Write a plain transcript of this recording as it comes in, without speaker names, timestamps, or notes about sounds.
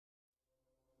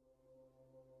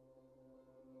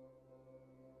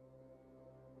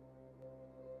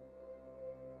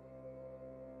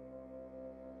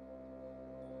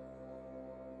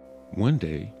One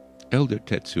day, Elder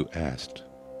Tetsu asked,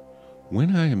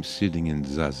 "When I am sitting in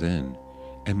zazen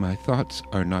and my thoughts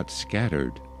are not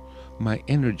scattered, my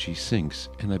energy sinks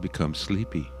and I become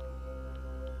sleepy.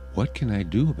 What can I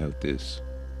do about this?"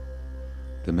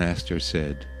 The master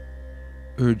said,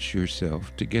 "Urge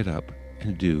yourself to get up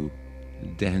and do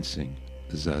dancing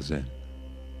zazen."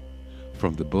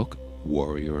 From the book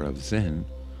Warrior of Zen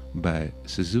by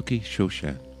Suzuki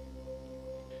Shoshan.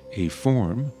 A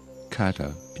form,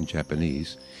 kata in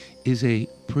Japanese, is a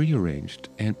prearranged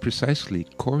and precisely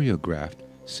choreographed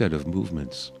set of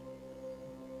movements.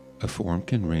 A form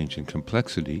can range in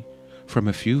complexity from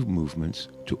a few movements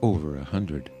to over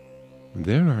 100.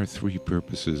 There are three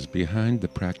purposes behind the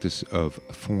practice of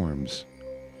forms: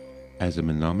 as a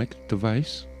mnemonic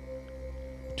device,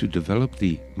 to develop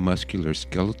the muscular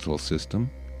skeletal system,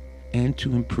 and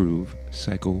to improve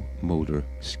psychomotor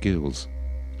skills.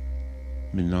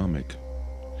 Mnemonic.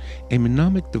 A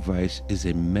mnemonic device is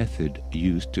a method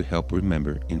used to help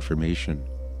remember information.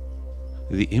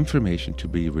 The information to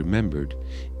be remembered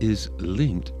is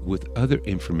linked with other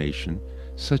information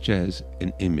such as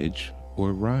an image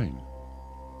or rhyme.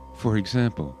 For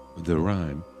example, the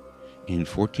rhyme, "In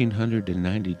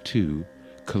 1492,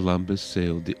 Columbus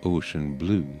sailed the ocean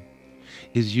blue,"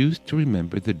 is used to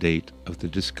remember the date of the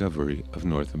discovery of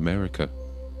North America.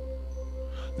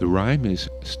 The rhyme is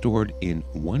stored in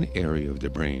one area of the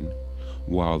brain,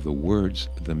 while the words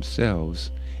themselves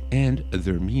and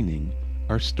their meaning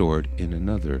are stored in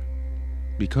another.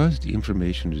 Because the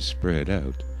information is spread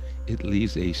out, it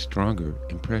leaves a stronger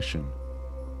impression.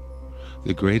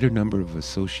 The greater number of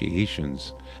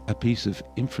associations a piece of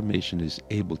information is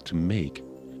able to make,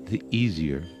 the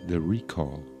easier the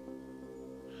recall.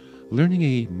 Learning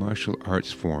a martial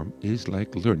arts form is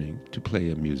like learning to play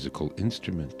a musical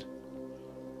instrument.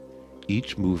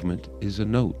 Each movement is a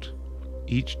note,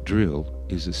 each drill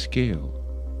is a scale,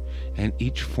 and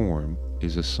each form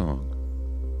is a song.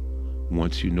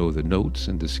 Once you know the notes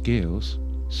and the scales,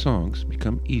 songs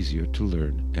become easier to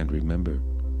learn and remember.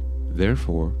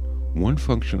 Therefore, one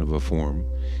function of a form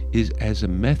is as a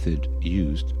method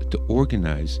used to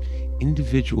organize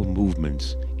individual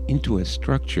movements into a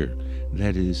structure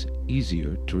that is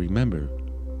easier to remember.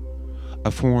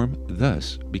 A form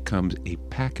thus becomes a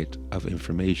packet of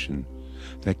information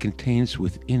that contains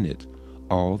within it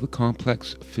all the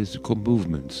complex physical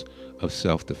movements of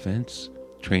self-defense,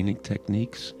 training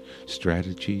techniques,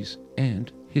 strategies,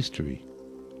 and history.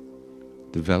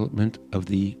 Development of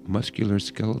the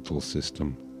musculoskeletal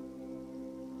system.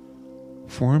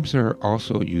 Forms are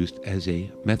also used as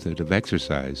a method of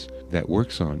exercise that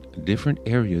works on different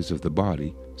areas of the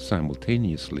body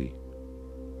simultaneously.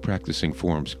 Practicing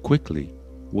forms quickly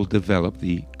will develop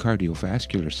the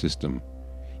cardiovascular system,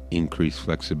 increase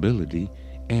flexibility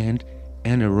and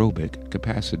anaerobic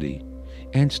capacity,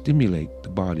 and stimulate the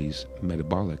body's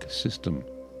metabolic system.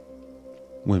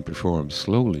 When performed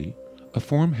slowly, a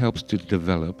form helps to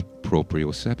develop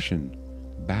proprioception,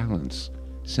 balance,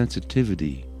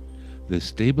 sensitivity, the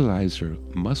stabilizer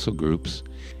muscle groups,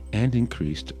 and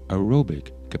increased aerobic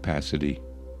capacity.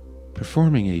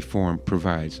 Performing a form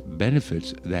provides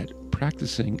benefits that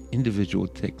practicing individual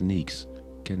techniques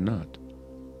cannot.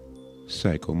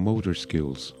 Psychomotor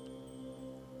skills.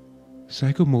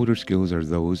 Psychomotor skills are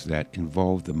those that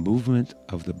involve the movement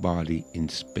of the body in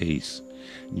space,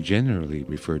 generally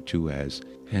referred to as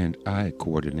hand-eye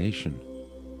coordination.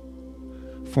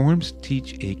 Forms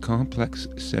teach a complex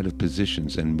set of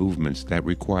positions and movements that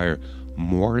require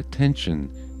more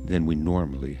attention than we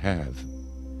normally have.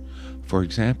 For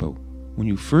example, when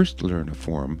you first learn a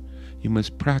form, you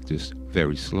must practice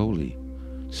very slowly,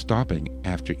 stopping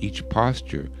after each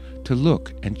posture to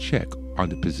look and check on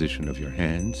the position of your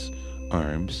hands,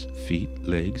 arms, feet,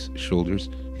 legs, shoulders,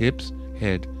 hips,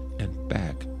 head, and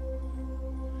back.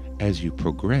 As you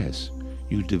progress,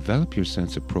 you develop your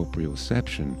sense of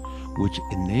proprioception, which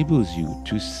enables you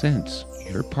to sense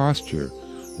your posture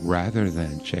rather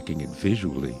than checking it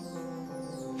visually.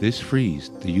 This frees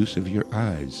the use of your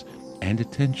eyes and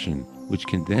attention, which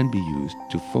can then be used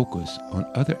to focus on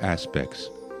other aspects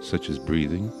such as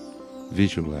breathing,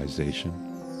 visualization,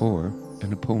 or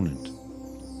an opponent.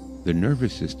 The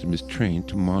nervous system is trained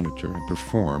to monitor and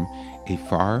perform a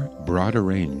far broader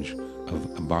range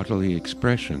of bodily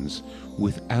expressions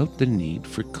without the need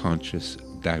for conscious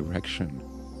direction.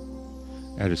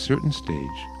 At a certain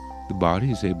stage, the body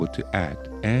is able to act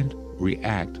and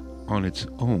react on its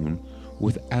own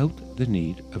without the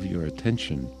need of your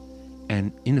attention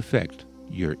and, in effect,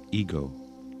 your ego.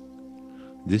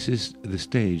 This is the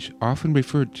stage often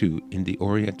referred to in the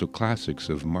Oriental classics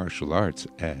of martial arts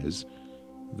as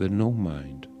the no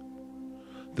mind.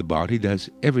 The body does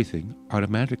everything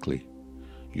automatically.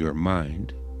 Your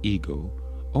mind, ego,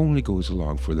 only goes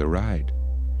along for the ride.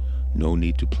 No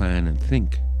need to plan and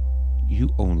think. You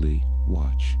only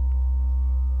watch.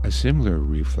 A similar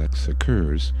reflex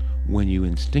occurs when you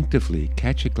instinctively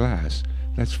catch a glass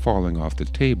that's falling off the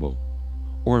table,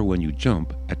 or when you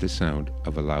jump at the sound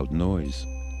of a loud noise.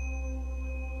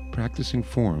 Practicing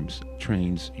forms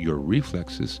trains your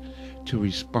reflexes to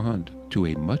respond to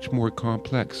a much more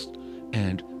complex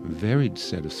and varied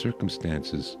set of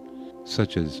circumstances,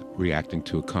 such as reacting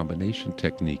to a combination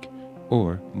technique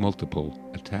or multiple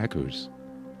attackers.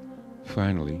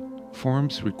 Finally,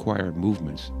 forms require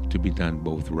movements to be done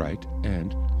both right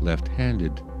and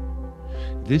left-handed.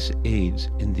 This aids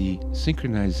in the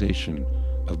synchronization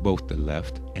of both the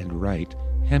left and right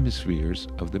hemispheres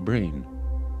of the brain.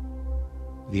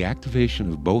 The activation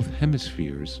of both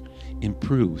hemispheres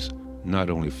improves not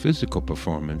only physical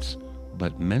performance,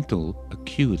 but mental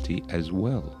acuity as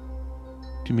well.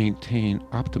 To maintain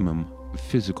optimum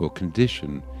physical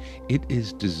condition, it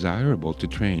is desirable to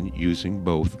train using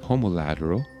both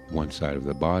homolateral, one side of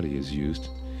the body is used,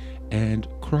 and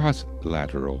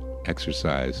cross-lateral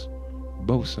exercise,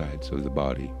 both sides of the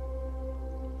body.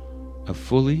 A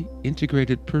fully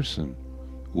integrated person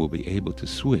will be able to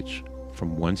switch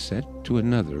from one set to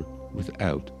another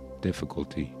without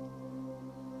difficulty.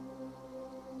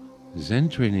 Zen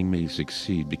training may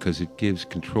succeed because it gives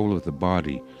control of the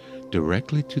body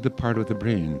directly to the part of the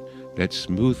brain that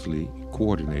smoothly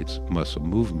coordinates muscle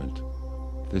movement,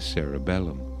 the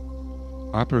cerebellum.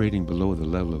 Operating below the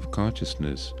level of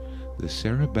consciousness, the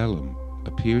cerebellum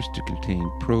appears to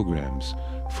contain programs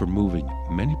for moving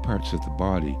many parts of the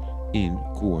body in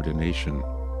coordination.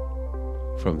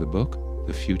 From the book,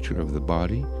 The Future of the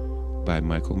Body by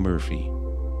Michael Murphy.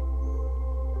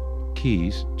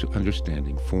 Keys to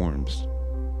understanding forms.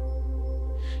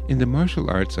 In the martial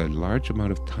arts, a large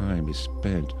amount of time is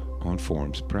spent on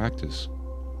forms practice.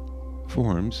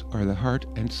 Forms are the heart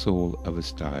and soul of a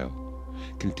style,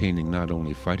 containing not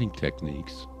only fighting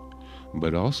techniques,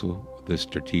 but also the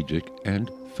strategic and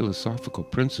philosophical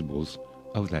principles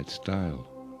of that style.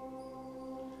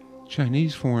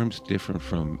 Chinese forms differ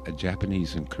from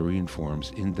Japanese and Korean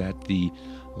forms in that the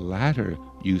latter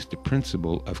used the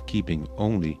principle of keeping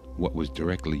only what was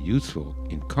directly useful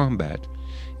in combat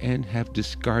and have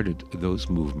discarded those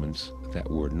movements that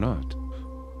were not.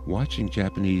 Watching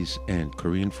Japanese and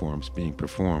Korean forms being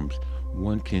performed,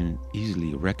 one can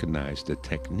easily recognize the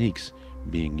techniques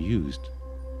being used.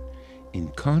 In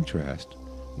contrast,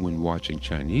 when watching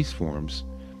Chinese forms,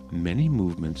 many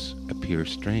movements appear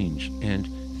strange and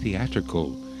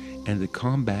theatrical, and the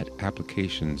combat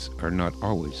applications are not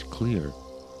always clear.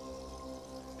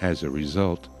 As a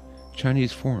result,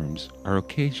 Chinese forms are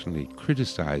occasionally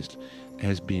criticized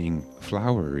as being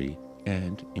flowery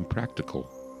and impractical.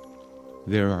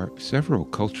 There are several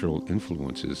cultural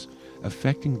influences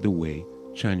affecting the way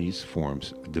Chinese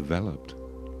forms developed.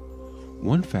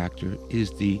 One factor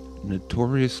is the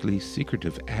notoriously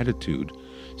secretive attitude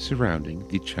surrounding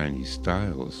the Chinese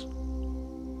styles.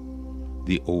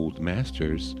 The old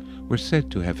masters were said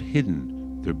to have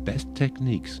hidden their best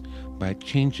techniques by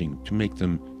changing to make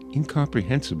them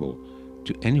incomprehensible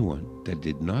to anyone that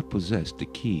did not possess the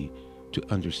key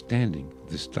to understanding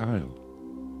the style.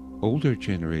 Older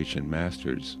generation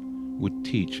masters would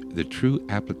teach the true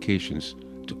applications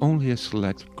to only a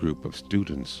select group of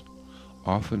students,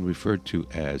 often referred to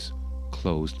as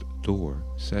closed-door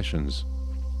sessions.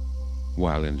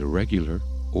 While in the regular,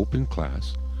 open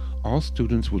class, all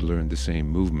students would learn the same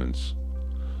movements.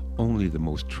 Only the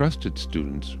most trusted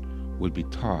students would be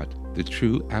taught the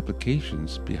true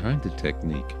applications behind the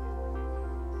technique.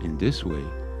 In this way,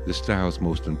 the style's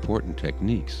most important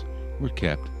techniques were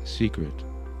kept secret.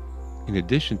 In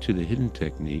addition to the hidden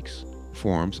techniques,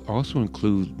 forms also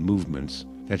include movements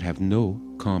that have no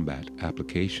combat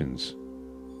applications.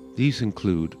 These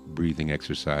include breathing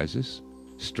exercises,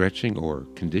 stretching or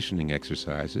conditioning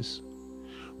exercises,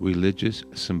 religious,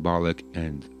 symbolic,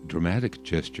 and dramatic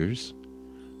gestures,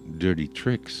 dirty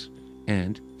tricks,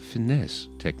 and finesse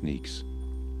techniques.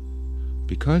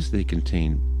 Because they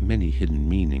contain many hidden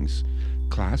meanings,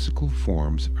 classical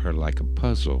forms are like a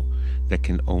puzzle that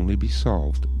can only be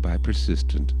solved by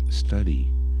persistent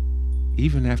study.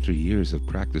 Even after years of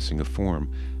practicing a form,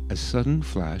 a sudden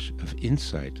flash of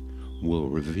insight will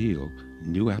reveal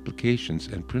new applications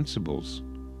and principles.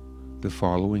 The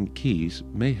following keys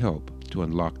may help to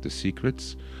unlock the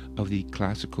secrets of the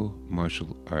classical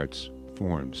martial arts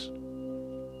forms.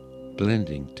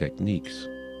 Blending techniques.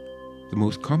 The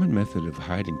most common method of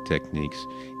hiding techniques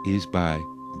is by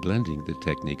blending the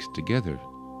techniques together.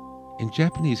 In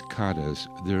Japanese katas,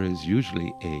 there is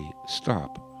usually a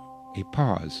stop, a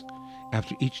pause,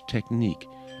 after each technique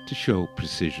to show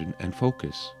precision and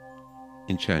focus.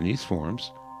 In Chinese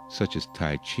forms, such as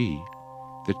Tai Chi,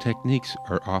 the techniques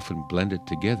are often blended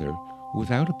together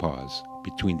without a pause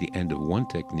between the end of one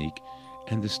technique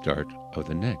and the start of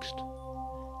the next.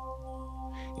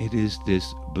 It is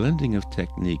this blending of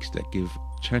techniques that give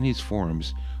Chinese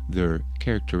forms their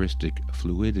characteristic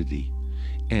fluidity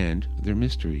and their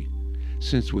mystery,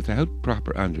 since without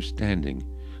proper understanding,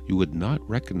 you would not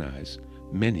recognize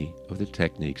many of the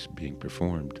techniques being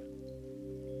performed.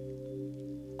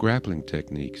 Grappling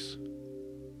techniques.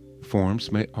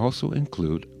 Forms may also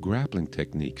include grappling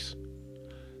techniques.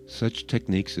 Such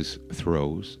techniques as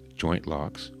throws, joint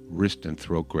locks, wrist and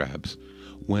throat grabs,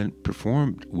 when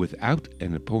performed without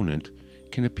an opponent,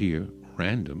 can appear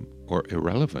random or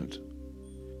irrelevant.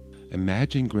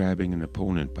 Imagine grabbing an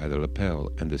opponent by the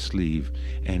lapel and the sleeve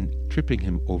and tripping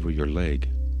him over your leg.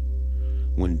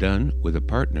 When done with a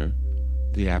partner,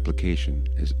 the application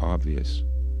is obvious.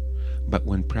 But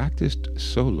when practiced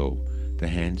solo, the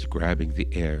hands grabbing the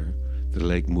air, the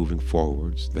leg moving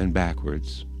forwards, then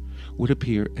backwards, would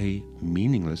appear a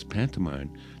meaningless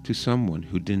pantomime to someone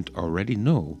who didn't already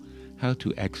know how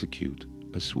to execute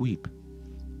a sweep.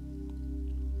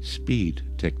 Speed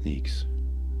techniques.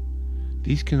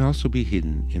 These can also be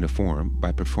hidden in a form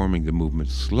by performing the movement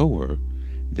slower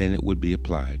than it would be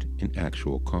applied in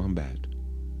actual combat.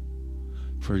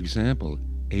 For example,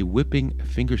 a whipping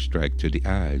finger strike to the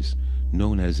eyes,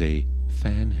 known as a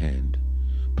fan hand,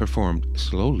 performed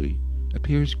slowly,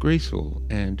 appears graceful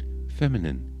and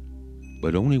feminine,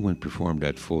 but only when performed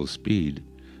at full speed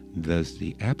does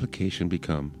the application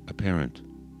become apparent.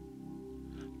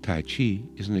 Tai Chi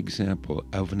is an example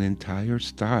of an entire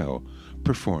style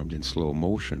performed in slow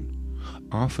motion,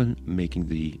 often making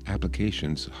the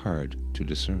applications hard to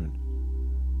discern.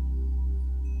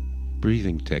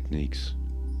 Breathing techniques.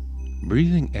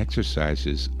 Breathing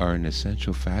exercises are an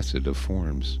essential facet of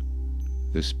forms.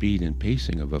 The speed and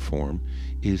pacing of a form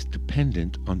is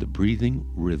dependent on the breathing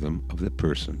rhythm of the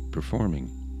person performing.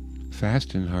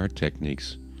 Fast and hard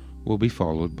techniques will be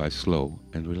followed by slow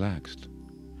and relaxed.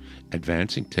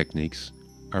 Advancing techniques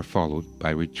are followed by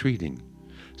retreating,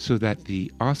 so that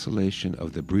the oscillation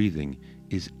of the breathing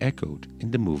is echoed in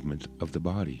the movement of the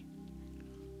body.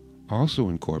 Also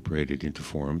incorporated into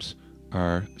forms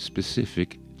are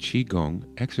specific Qigong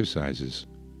exercises,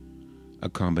 a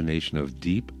combination of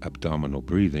deep abdominal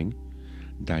breathing,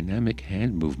 dynamic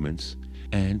hand movements,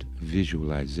 and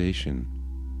visualization.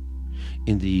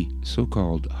 In the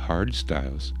so-called hard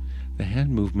styles, the hand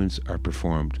movements are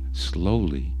performed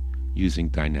slowly using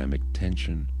dynamic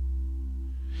tension.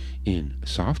 In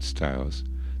soft styles,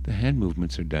 the hand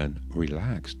movements are done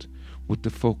relaxed with the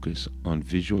focus on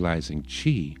visualizing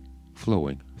qi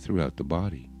flowing throughout the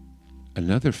body.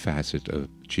 Another facet of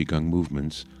Qigong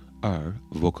movements are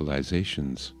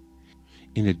vocalizations.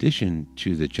 In addition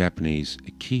to the Japanese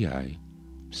kiai,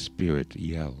 spirit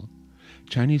yell,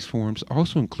 Chinese forms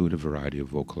also include a variety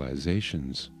of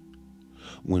vocalizations.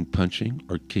 When punching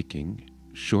or kicking,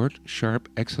 short, sharp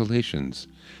exhalations,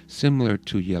 similar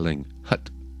to yelling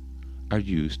hut, are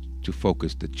used to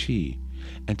focus the qi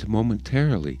and to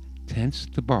momentarily tense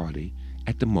the body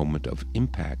at the moment of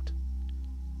impact.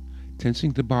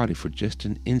 Tensing the body for just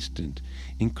an instant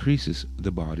increases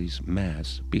the body's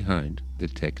mass behind the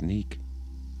technique.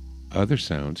 Other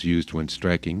sounds used when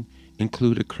striking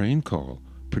include a crane call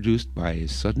produced by a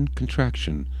sudden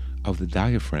contraction of the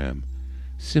diaphragm,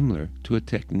 similar to a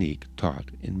technique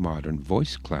taught in modern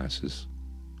voice classes.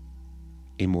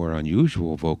 A more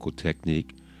unusual vocal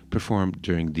technique performed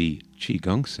during the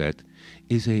Qigong set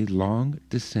is a long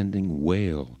descending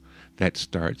wail that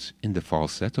starts in the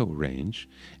falsetto range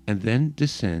and then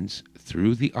descends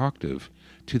through the octave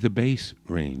to the bass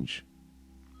range.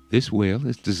 This wail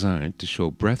is designed to show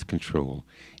breath control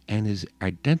and is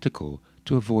identical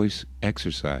to a voice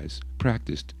exercise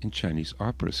practiced in Chinese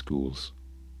opera schools.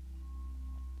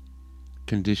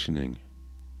 Conditioning.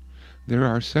 There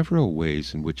are several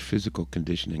ways in which physical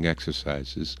conditioning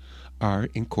exercises are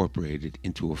incorporated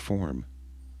into a form.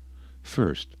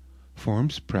 First,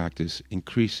 forms practice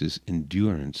increases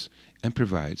endurance and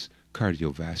provides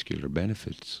cardiovascular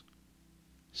benefits.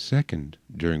 Second,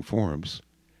 during forms,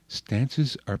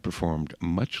 stances are performed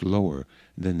much lower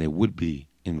than they would be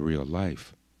in real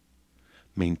life.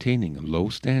 Maintaining low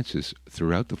stances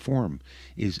throughout the form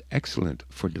is excellent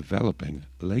for developing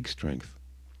leg strength.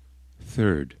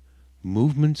 Third,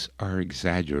 movements are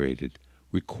exaggerated,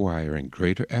 requiring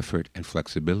greater effort and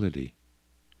flexibility.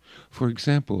 For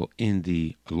example, in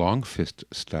the long fist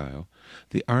style,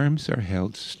 the arms are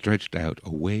held stretched out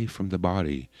away from the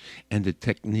body, and the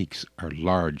techniques are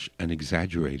large and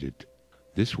exaggerated.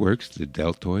 This works the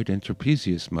deltoid and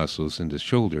trapezius muscles in the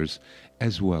shoulders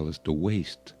as well as the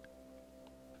waist.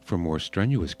 For more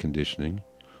strenuous conditioning,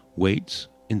 weights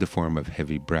in the form of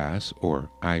heavy brass or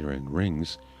iron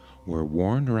rings were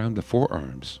worn around the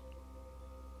forearms.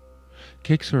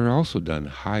 Kicks are also done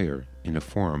higher in a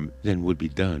form than would be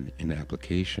done in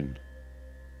application.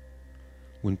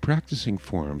 When practicing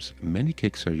forms, many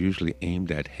kicks are usually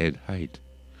aimed at head height,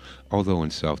 although in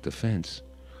self-defense,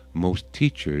 most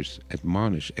teachers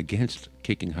admonish against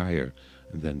kicking higher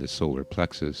than the solar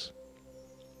plexus.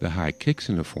 The high kicks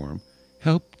in a form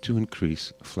help to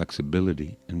increase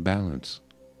flexibility and balance.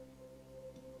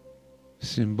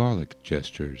 Symbolic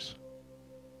gestures.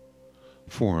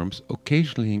 Forms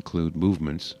occasionally include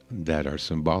movements that are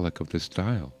symbolic of the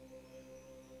style.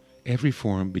 Every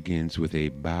form begins with a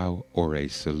bow or a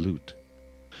salute.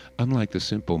 Unlike the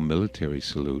simple military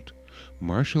salute,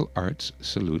 martial arts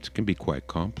salutes can be quite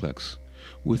complex,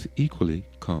 with equally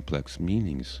complex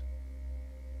meanings.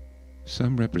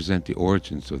 Some represent the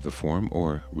origins of the form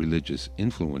or religious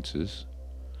influences.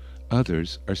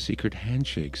 Others are secret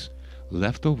handshakes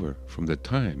left over from the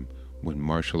time when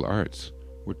martial arts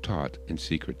were taught in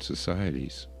secret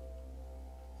societies.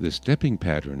 The stepping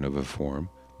pattern of a form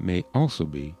may also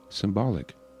be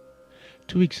symbolic.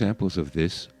 Two examples of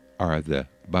this are the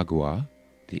bagua,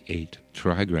 the 8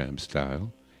 trigram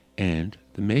style, and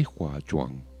the meihua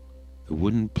zhuang, the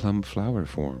wooden plum flower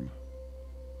form.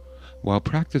 While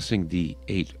practicing the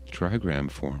 8 trigram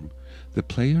form, the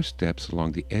player steps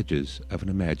along the edges of an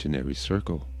imaginary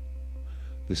circle.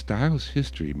 The style's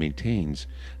history maintains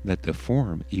that the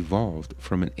form evolved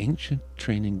from an ancient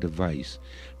training device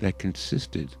that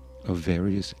consisted of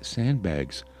various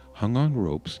sandbags hung on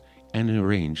ropes and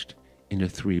arranged in a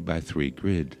 3x3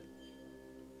 grid.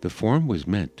 The form was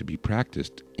meant to be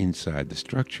practiced inside the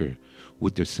structure,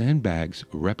 with the sandbags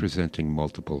representing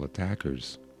multiple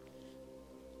attackers.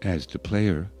 As the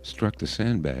player struck the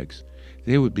sandbags,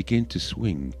 they would begin to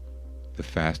swing. The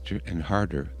faster and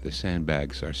harder the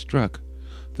sandbags are struck,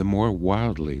 the more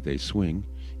wildly they swing,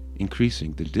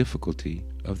 increasing the difficulty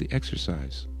of the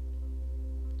exercise.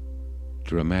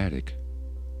 Dramatic.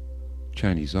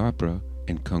 Chinese opera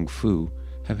and kung fu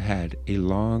have had a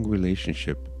long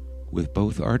relationship, with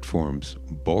both art forms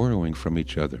borrowing from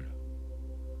each other.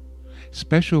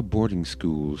 Special boarding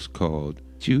schools called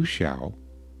jiuxiao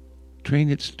train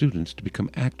its students to become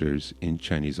actors in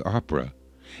Chinese opera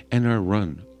and are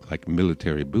run like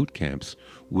military boot camps,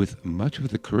 with much of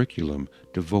the curriculum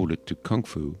devoted to kung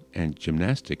fu and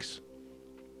gymnastics.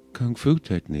 Kung fu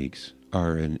techniques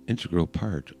are an integral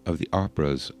part of the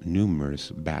opera's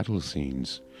numerous battle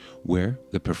scenes, where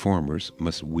the performers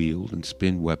must wield and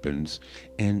spin weapons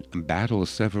and battle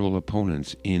several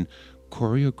opponents in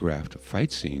choreographed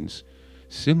fight scenes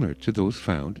similar to those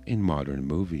found in modern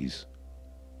movies.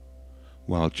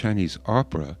 While Chinese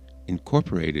opera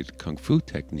incorporated kung fu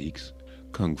techniques,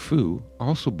 kung fu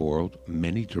also borrowed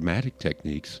many dramatic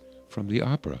techniques from the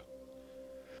opera.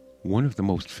 One of the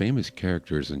most famous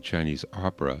characters in Chinese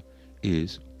opera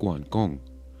is Guan Gong,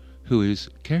 who is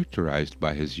characterized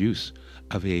by his use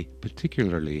of a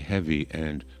particularly heavy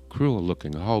and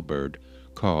cruel-looking halberd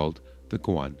called the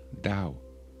Guan Dao.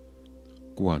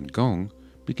 Guan Gong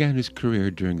began his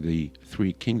career during the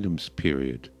Three Kingdoms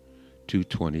period,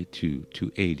 220 to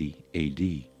 280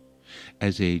 AD,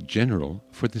 as a general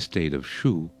for the state of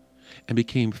Shu, and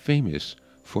became famous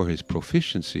for his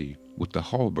proficiency with the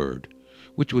halberd,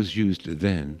 which was used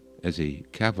then as a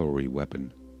cavalry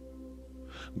weapon.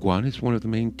 Guan is one of the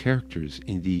main characters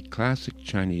in the classic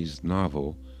Chinese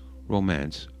novel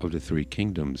Romance of the Three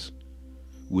Kingdoms,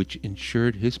 which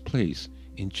ensured his place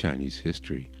in Chinese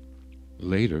history.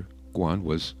 Later, Guan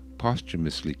was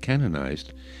posthumously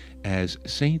canonized as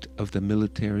saint of the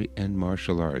military and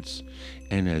martial arts,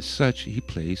 and as such he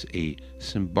plays a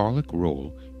symbolic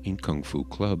role in kung fu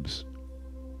clubs.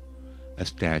 A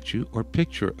statue or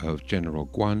picture of General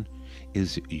Guan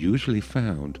is usually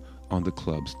found on the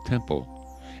club's temple,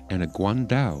 and a Guan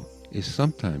Dao is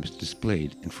sometimes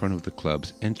displayed in front of the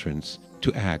club's entrance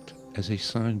to act as a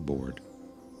signboard.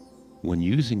 When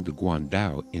using the Guan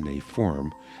Dao in a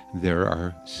form, there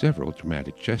are several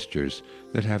dramatic gestures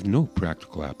that have no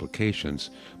practical applications,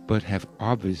 but have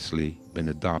obviously been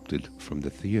adopted from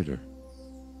the theater.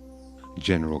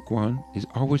 General Guan is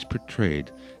always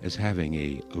portrayed as having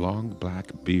a long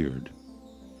black beard.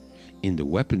 In the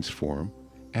weapons form,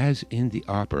 as in the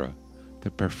opera, the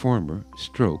performer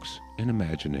strokes an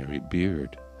imaginary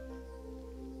beard.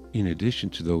 In addition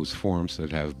to those forms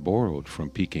that have borrowed from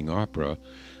Peking opera,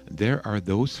 there are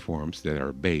those forms that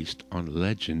are based on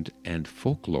legend and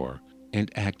folklore and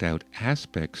act out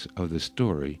aspects of the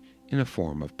story in a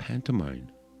form of pantomime.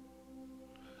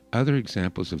 Other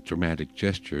examples of dramatic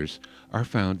gestures are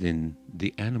found in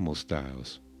the animal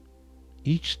styles.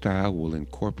 Each style will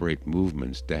incorporate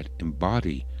movements that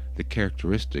embody the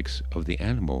characteristics of the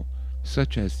animal,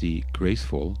 such as the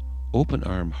graceful,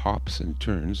 open-arm hops and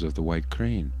turns of the white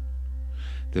crane,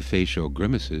 the facial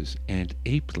grimaces and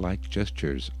ape-like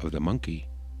gestures of the monkey,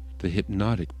 the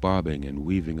hypnotic bobbing and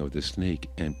weaving of the snake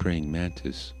and praying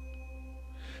mantis.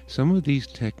 Some of these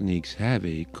techniques have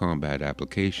a combat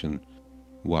application,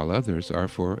 while others are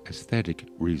for aesthetic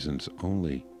reasons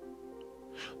only.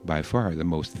 By far the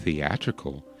most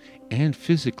theatrical and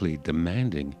physically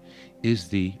demanding is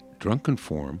the drunken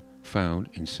form found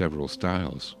in several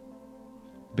styles.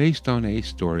 Based on a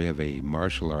story of a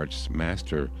martial arts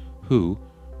master who,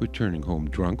 returning home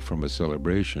drunk from a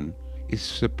celebration, is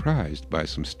surprised by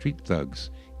some street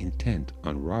thugs intent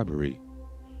on robbery.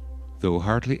 Though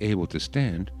hardly able to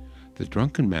stand, the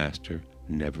drunken master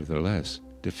nevertheless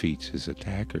defeats his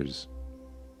attackers.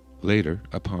 Later,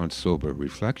 upon sober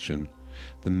reflection,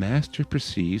 the master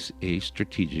perceives a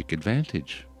strategic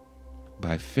advantage.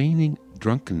 By feigning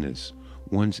drunkenness,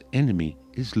 one's enemy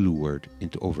is lured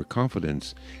into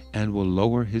overconfidence and will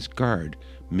lower his guard,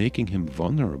 making him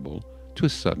vulnerable to a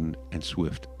sudden and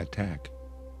swift attack.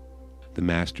 The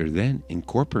master then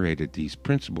incorporated these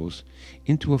principles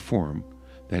into a form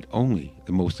that only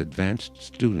the most advanced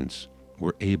students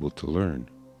were able to learn.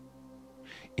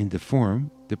 In the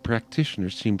form, the practitioner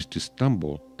seems to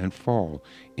stumble and fall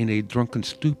in a drunken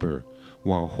stupor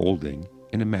while holding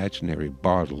an imaginary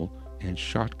bottle and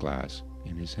shot glass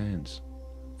in his hands.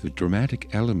 The dramatic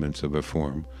elements of a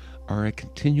form are a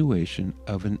continuation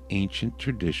of an ancient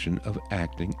tradition of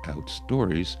acting out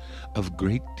stories of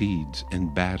great deeds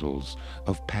and battles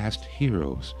of past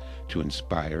heroes to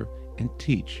inspire and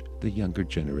teach the younger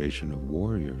generation of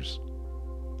warriors.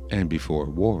 And before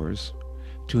wars,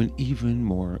 to an even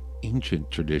more ancient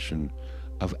tradition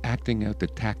of acting out the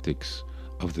tactics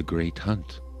of the great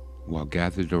hunt while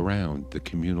gathered around the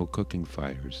communal cooking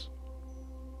fires.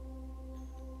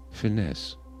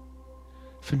 Finesse.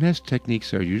 Finesse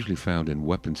techniques are usually found in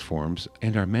weapons forms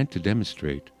and are meant to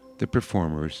demonstrate the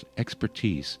performer's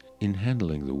expertise in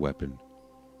handling the weapon.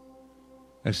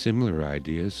 A similar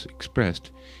idea is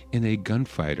expressed in a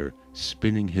gunfighter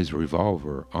spinning his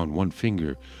revolver on one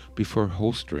finger before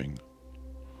holstering,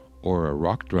 or a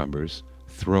rock drummer's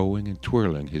throwing and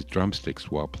twirling his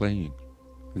drumsticks while playing.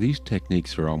 These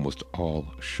techniques are almost all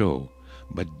show,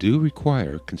 but do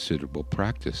require considerable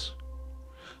practice.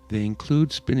 They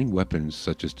include spinning weapons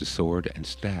such as the sword and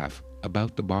staff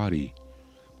about the body,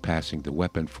 passing the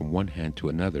weapon from one hand to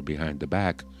another behind the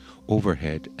back,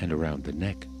 overhead, and around the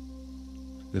neck.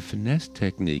 The finesse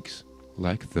techniques,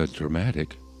 like the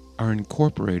dramatic, are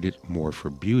incorporated more for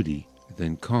beauty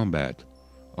than combat,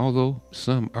 although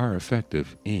some are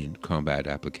effective in combat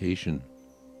application.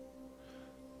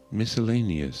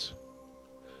 Miscellaneous.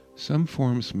 Some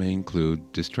forms may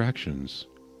include distractions.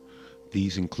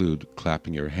 These include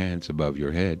clapping your hands above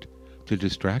your head to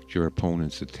distract your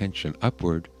opponent's attention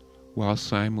upward while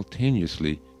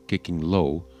simultaneously kicking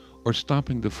low, or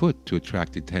stomping the foot to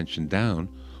attract attention down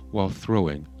while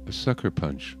throwing a sucker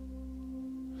punch.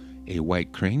 A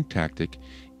white crane tactic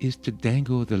is to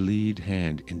dangle the lead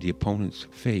hand in the opponent's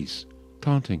face,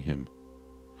 taunting him.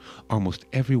 Almost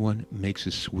everyone makes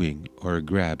a swing or a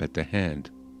grab at the hand.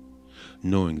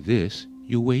 Knowing this,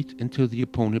 you wait until the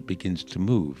opponent begins to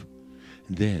move,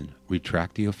 then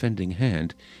retract the offending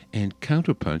hand and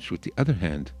counterpunch with the other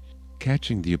hand,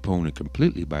 catching the opponent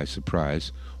completely by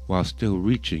surprise while still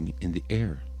reaching in the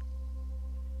air.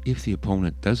 If the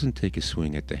opponent doesn't take a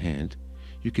swing at the hand,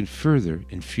 you can further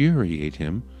infuriate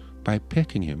him by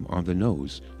pecking him on the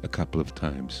nose a couple of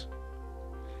times.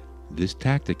 This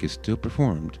tactic is still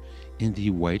performed in the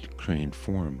white crane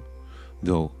form,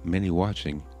 though many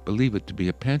watching believe it to be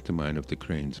a pantomime of the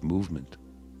crane's movement.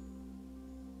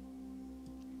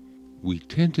 We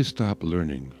tend to stop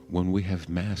learning when we have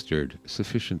mastered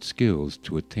sufficient skills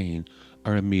to attain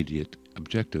our immediate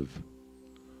objective.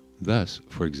 Thus,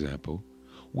 for example,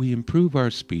 we improve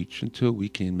our speech until we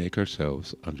can make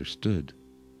ourselves understood.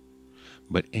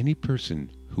 But any person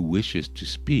who wishes to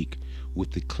speak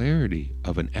with the clarity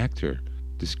of an actor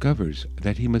discovers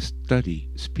that he must study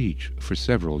speech for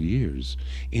several years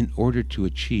in order to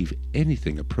achieve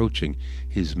anything approaching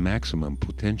his maximum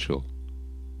potential.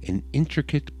 An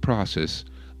intricate process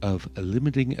of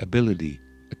limiting ability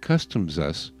accustoms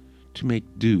us to make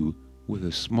do with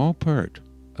a small part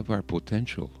of our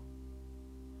potential.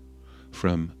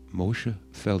 from Moshe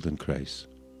Feldenkrais.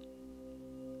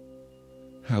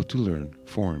 How to learn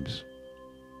forms.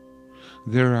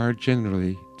 There are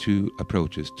generally two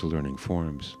approaches to learning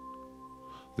forms.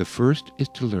 The first is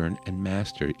to learn and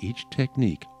master each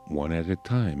technique one at a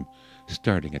time,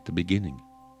 starting at the beginning.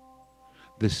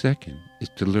 The second is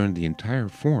to learn the entire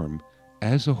form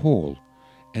as a whole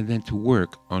and then to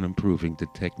work on improving the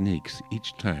techniques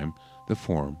each time the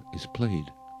form is played.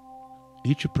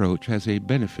 Each approach has a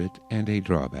benefit and a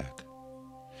drawback.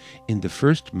 In the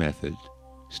first method,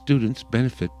 students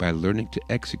benefit by learning to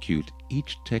execute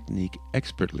each technique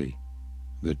expertly.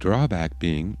 The drawback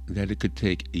being that it could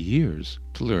take years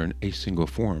to learn a single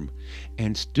form,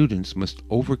 and students must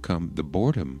overcome the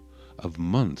boredom of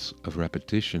months of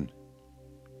repetition.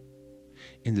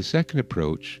 In the second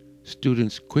approach,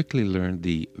 students quickly learn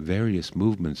the various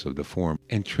movements of the form,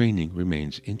 and training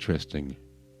remains interesting.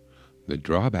 The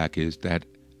drawback is that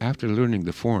after learning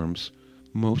the forms,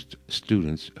 most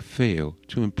students fail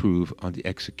to improve on the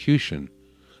execution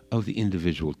of the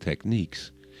individual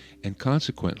techniques, and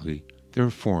consequently, their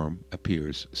form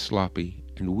appears sloppy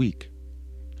and weak.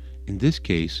 In this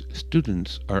case,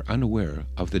 students are unaware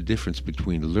of the difference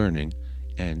between learning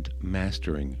and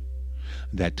mastering.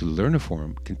 That to learn a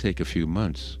form can take a few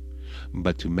months,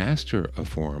 but to master a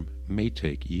form may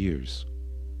take years.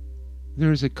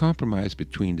 There is a compromise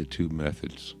between the two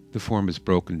methods. The form is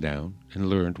broken down and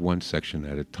learned one section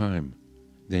at a time.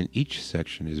 Then each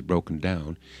section is broken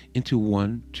down into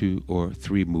 1, 2, or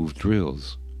 3 move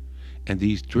drills, and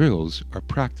these drills are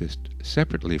practiced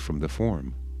separately from the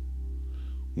form.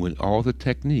 When all the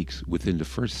techniques within the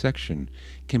first section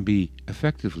can be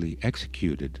effectively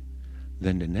executed,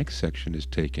 then the next section is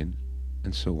taken,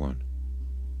 and so on.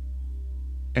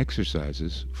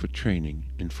 Exercises for training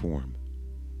in form.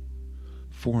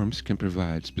 Forms can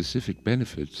provide specific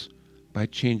benefits by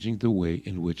changing the way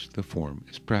in which the form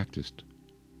is practiced.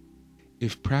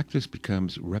 If practice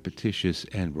becomes repetitious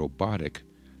and robotic,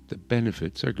 the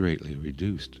benefits are greatly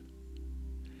reduced.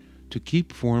 To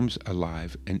keep forms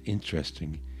alive and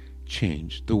interesting,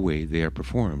 change the way they are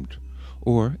performed,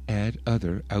 or add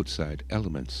other outside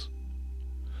elements.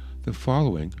 The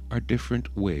following are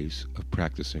different ways of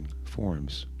practicing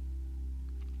forms.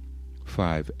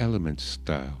 5 elements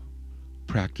style.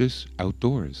 Practice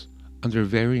outdoors, under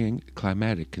varying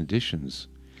climatic conditions,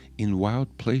 in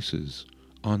wild places,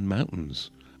 on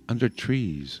mountains, under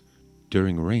trees,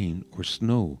 during rain or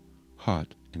snow,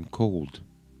 hot and cold.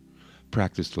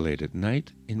 Practice late at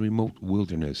night in remote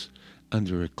wilderness,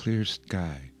 under a clear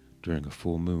sky, during a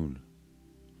full moon.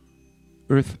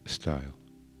 Earth style.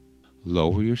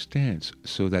 Lower your stance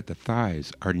so that the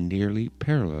thighs are nearly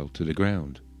parallel to the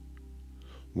ground.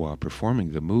 While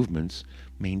performing the movements,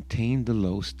 maintain the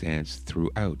low stance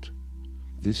throughout.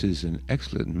 This is an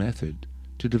excellent method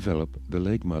to develop the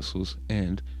leg muscles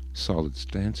and solid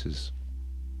stances.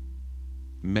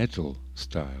 Metal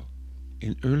style.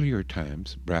 In earlier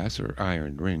times, brass or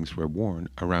iron rings were worn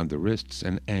around the wrists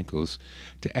and ankles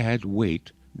to add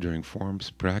weight during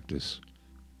forms practice.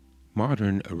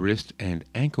 Modern wrist and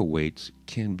ankle weights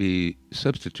can be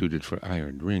substituted for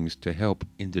iron rings to help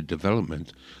in the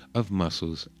development of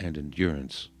muscles and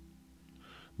endurance.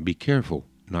 Be careful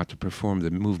not to perform the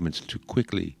movements too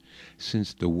quickly,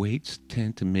 since the weights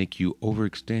tend to make you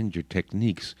overextend your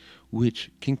techniques, which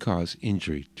can cause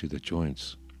injury to the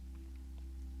joints.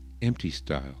 Empty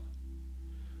style.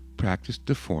 Practice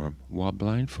the form while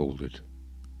blindfolded.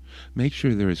 Make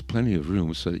sure there is plenty of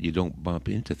room so that you don't bump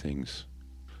into things.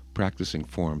 Practicing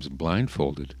forms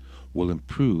blindfolded will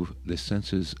improve the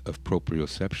senses of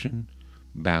proprioception,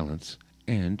 balance,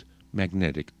 and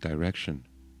magnetic direction.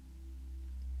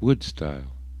 Wood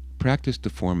style. Practice the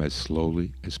form as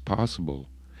slowly as possible,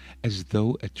 as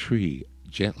though a tree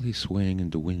gently swaying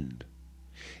in the wind.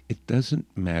 It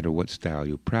doesn't matter what style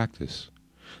you practice.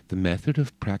 The method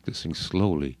of practicing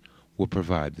slowly will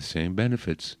provide the same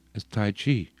benefits as Tai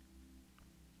Chi.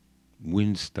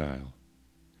 Wind style.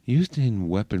 Used in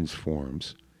weapons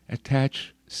forms,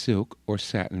 attach silk or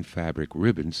satin fabric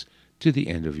ribbons to the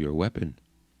end of your weapon.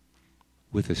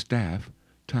 With a staff,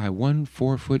 tie 1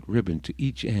 4-foot ribbon to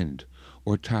each end,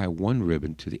 or tie 1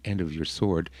 ribbon to the end of your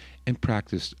sword and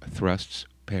practice thrusts,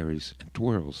 parries, and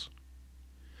twirls.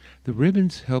 The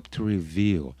ribbons help to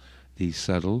reveal the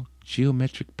subtle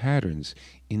geometric patterns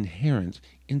inherent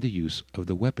in the use of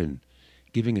the weapon,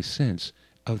 giving a sense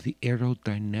of the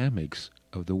aerodynamics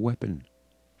of the weapon.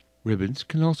 Ribbons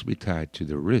can also be tied to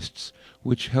the wrists,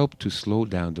 which help to slow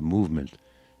down the movement,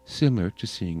 similar to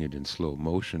seeing it in slow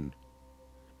motion.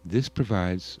 This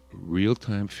provides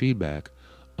real-time feedback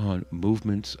on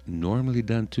movements normally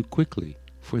done too quickly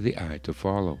for the eye to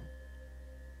follow.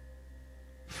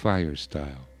 fire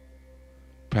style.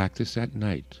 Practice at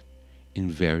night in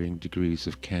varying degrees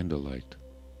of candlelight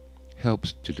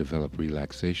helps to develop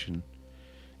relaxation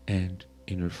and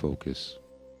inner focus.